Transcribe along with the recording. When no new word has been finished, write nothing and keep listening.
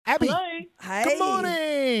Abbie. Hello. Hey. Good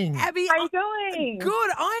morning. Abbie. How are you going? Good.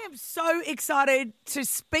 I am so excited to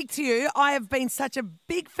speak to you. I have been such a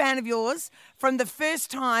big fan of yours from the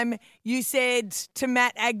first time you said to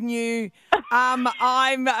Matt Agnew, I'm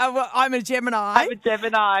a Gemini. I'm a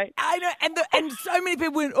Gemini. I know, and so many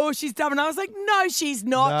people went, "Oh, she's dumb," and I was like, "No, she's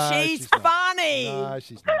not. No, she's she's not. funny." No,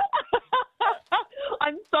 she's not.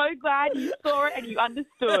 I'm so glad you saw it and you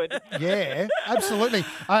understood. Yeah, absolutely.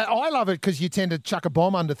 I love it because you tend to chuck a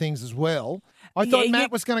bomb under things as well. I thought Yeah,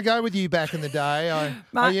 Matt was going to go with you back in the day.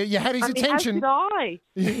 You had his I mean, attention. as did I.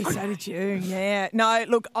 Yeah, so did you, yeah. No,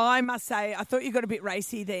 look, I must say, I thought you got a bit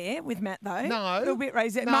racy there with Matt, though. No. A little bit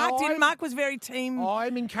racy. No, Mark didn't. Mark was very team.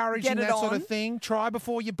 I'm encouraging Get it that sort on. of thing. Try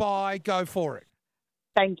before you buy. Go for it.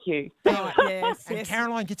 Thank you. Right, yes, And yes.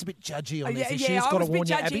 Caroline gets a bit judgy on this. Yeah, She's I got to was a bit warn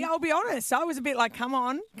you, judgy. Abby. I'll be honest. I was a bit like, come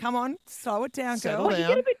on, slow it down, Settle girl. down. You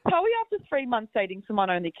get a bit toey after 3 months dating someone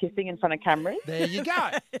only kissing in front of cameras. There you go.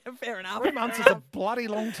 Fair enough. 3 months is a bloody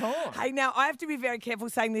long time. Hey, now I have to be very careful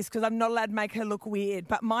saying this because I'm not allowed to make her look weird,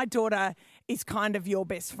 but my daughter is kind of your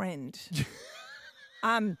best friend.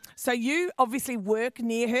 So you obviously work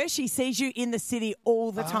near her. She sees you in the city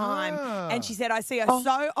all the time. And she said, I see her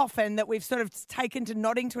so often that we've sort of taken to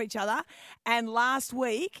nodding to each other. And last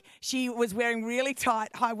week, she was wearing really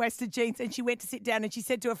tight high-waisted jeans and she went to sit down and she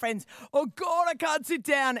said to her friends, "Oh, God, I can't sit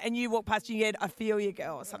down." And you walked past and you said, "I feel you,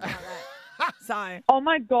 girl," or something like that. So, Oh,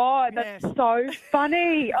 my God. That's Yes. so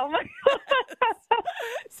funny. Oh, my God.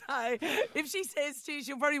 so if she says to you,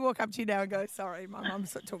 she'll probably walk up to you now and go, "Sorry, my mum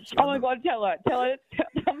talked to you." Oh, my God. Tell her.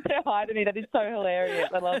 Come say hi to me. That is so hilarious.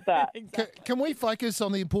 I love that. Can we focus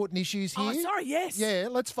on the important issues here? Oh, sorry, yes. Yeah,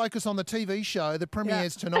 let's focus on the TV show that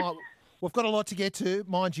premieres tonight. We've got a lot to get to.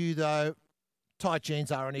 Mind you, though, tight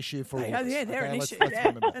jeans are an issue for all of us. Yeah, they're an let's issue.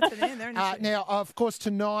 remember. They're an issue. Now, of course,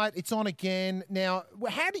 tonight it's on again. Now,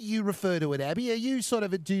 how do you refer to it, Abby? Are you sort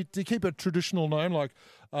of do you keep a traditional name like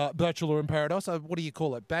Bachelor in Paradise? What do you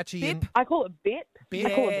call it? Batchy Bip? in I call it bit. Bip?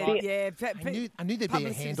 I call it bit. yeah. I knew there'd be a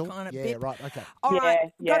Publicists handle. calling it Yeah, Bip. right. Okay. All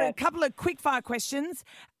right, Yeah, got yeah. a couple of quick fire questions.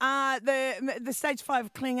 The stage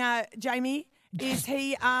 5 clinger, Jamie, is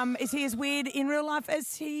he as weird in real life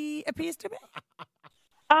as he appears to be?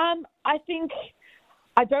 I think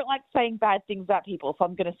I don't like saying bad things about people, so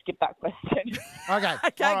I'm going to skip that question. Okay.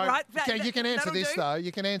 Okay, all right. Okay, you can answer That'll this do. though.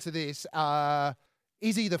 You can answer this.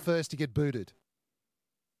 Is he the first to get booted?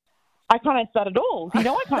 I can't answer that at all. You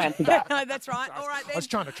know I can't answer that. No, that's right. All right, I then. was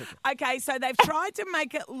trying to trick you. Okay, so they've tried to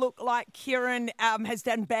make it look like Kieran has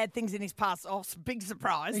done bad things in his past. Oh, big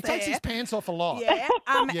surprise He there. takes his pants off a lot. Yeah,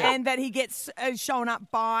 Yeah. and that he gets shown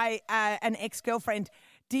up by an ex-girlfriend.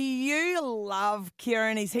 Do you love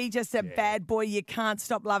Kieran? Is he just a bad boy you can't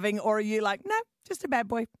stop loving? Or are you like, no, just a bad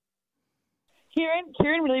boy? Kieran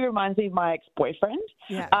really reminds me of my ex-boyfriend.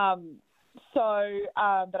 Yeah.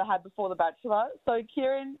 That I had before The Bachelor. So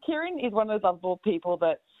Kieran is one of those lovable people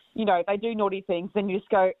that, you know, they do naughty things, then you just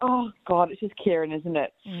go, oh God, it's just Kieran, isn't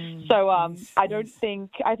it?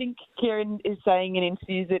 I think Kieran is saying in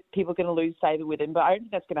interviews that people are going to lose favour with him, but I don't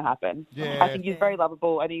think that's going to happen. Yeah. I think he's very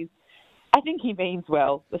lovable and I think he means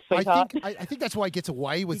well, the sweetheart. I think that's why he gets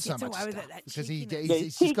away with He so gets much away with stuff. it, that Because cheekiness.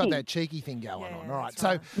 he's just got Cheeky. that cheeky thing going on. All right. that's So,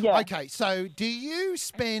 right. Yeah. okay. So, do you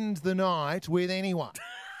spend the night with anyone?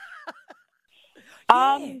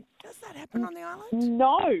 Does that happen on the island?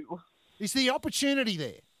 No. Is the opportunity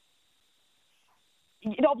there?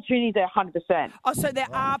 The opportunity's there 100%. Oh, so there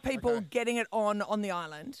are people getting it on the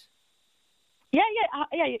island. Yeah,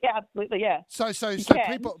 absolutely, yeah. So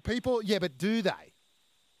can. people, yeah, but do they?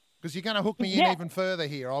 Because you're going to hook me in Yeah. even further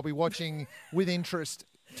here. I'll be watching with interest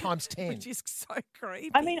times 10. Which is so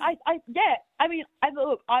creepy. I mean,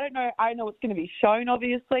 look, I don't know what's going to be shown,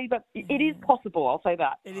 obviously, but it is possible. I'll say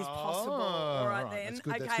that. It is possible. All right, then. That's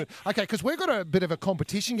good, okay. that's good. Okay, because we've got a bit of a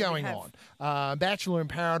competition going have. on. Bachelor in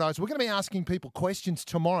Paradise. We're going to be asking people questions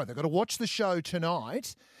tomorrow. They've got to watch the show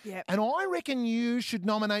tonight. Yep. And I reckon you should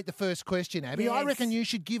nominate the first question, Abby. I Yes. reckon you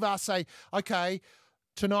should give us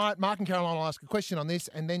tonight, Mark and Caroline will ask a question on this,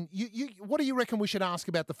 and then you what do you reckon we should ask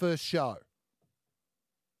about the first show?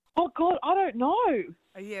 Oh, God, I don't know.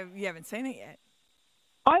 Oh, you haven't seen it yet.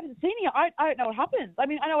 I haven't seen it. I don't know what happens. I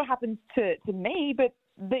mean, I know what happens to me, but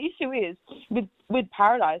the issue is with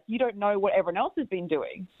Paradise, you don't know what everyone else has been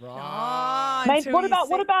doing. Right. Oh, Mate, until what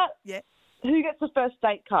you about Yeah. who gets the first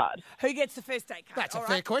date card? Who gets the first date card? That's a All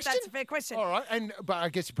fair right, question. That's a fair question. All right, but I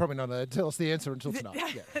guess you're probably not going to tell us the answer until tonight.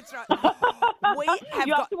 Yeah. That's right. We have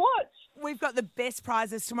You have to watch. We've got the best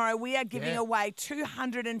prizes tomorrow. We are giving Yeah. away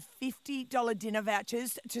 $250 dinner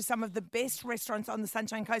vouchers to some of the best restaurants on the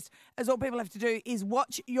Sunshine Coast. As all people have to do is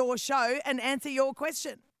watch your show and answer your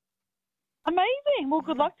question. Amazing. Well,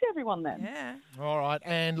 good luck to everyone then. Yeah. All right.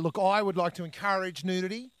 And look, I would like to encourage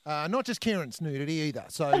nudity, not just Kieran's nudity either.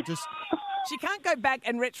 So just, She can't go back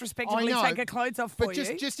and retrospectively I know, take her clothes off for but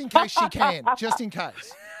you. just in case she can, just in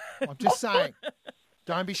case. I'm just saying,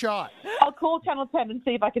 don't be shy. I'll call Channel 10 and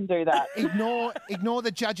see if I can do that. Ignore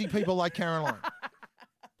the judgy people like Caroline.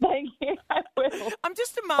 Thank you. I will. I'm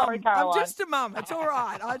just a mum. Sorry, Caroline. I'm just a mum. It's all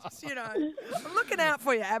right. I just, I'm looking out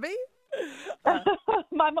for you, Abbie.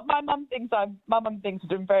 My mum thinks we're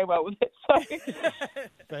doing very well with it. So.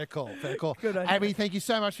 Fair call, fair call. Good on you. Abbie, thank you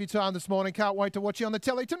so much for your time this morning. Can't wait to watch you on the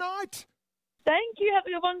telly tonight. Thank you. Have a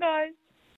good one, guys.